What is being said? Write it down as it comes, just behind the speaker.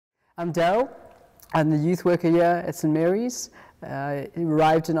I'm Darrel. I'm the youth worker here at St. Mary's.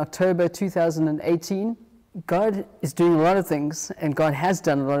 Arrived in October 2018. God is doing a lot of things, and God has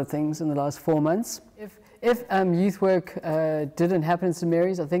done a lot of things in the last 4 months. If youth work didn't happen in St.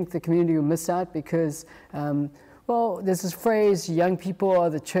 Mary's, I think the community will miss out because, well, there's this phrase, young people are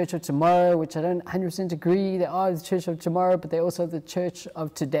the church of tomorrow, which I don't 100% agree. They are the church of tomorrow, but they're also the church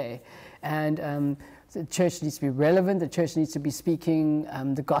of today. And the church needs to be relevant. The church needs to be speaking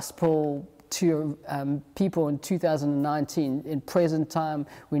the gospel to people in 2019. In present time,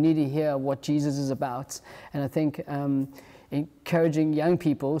 we need to hear what Jesus is about. And I think encouraging young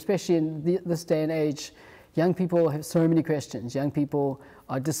people, especially in this day and age, young people have so many questions. Young people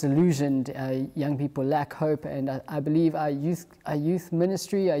are disillusioned. Young people lack hope. And I believe our youth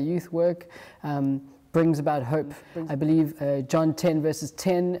ministry, our youth work, brings about hope. I believe John 10 verses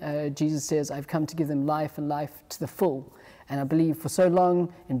 10, Jesus says, I've come to give them life and life to the full. And I believe for so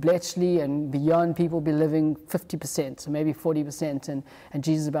long in Bletchley and beyond, people will be living 50%, or maybe 40%, and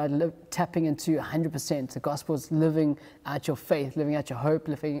Jesus is about tapping into 100%. The gospel is living out your faith, living out your hope,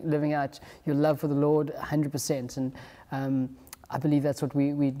 living out your love for the Lord 100%. And I believe that's what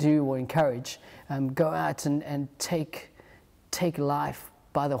we do or encourage. Go out and take life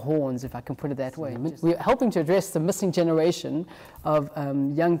by the horns, if I can put it that way. We're helping to address the missing generation of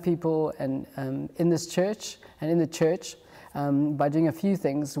young people and in this church and in the church by doing a few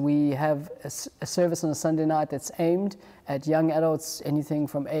things. We have a service on a Sunday night that's aimed at young adults, anything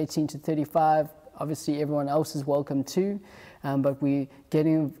from 18 to 35. Obviously, everyone else is welcome too, but we're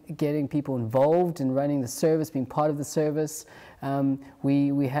getting people involved in running the service, being part of the service.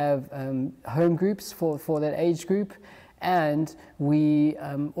 We have home groups for that age group. And we,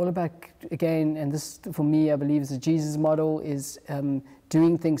 all about, again, and this for me, I believe is the Jesus model, is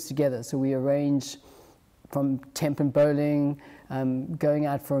doing things together. So we arrange from temp and bowling, going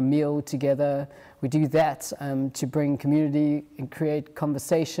out for a meal together. We do that to bring community and create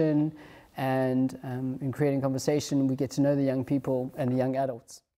conversation. And in creating conversation, we get to know the young people and the young adults.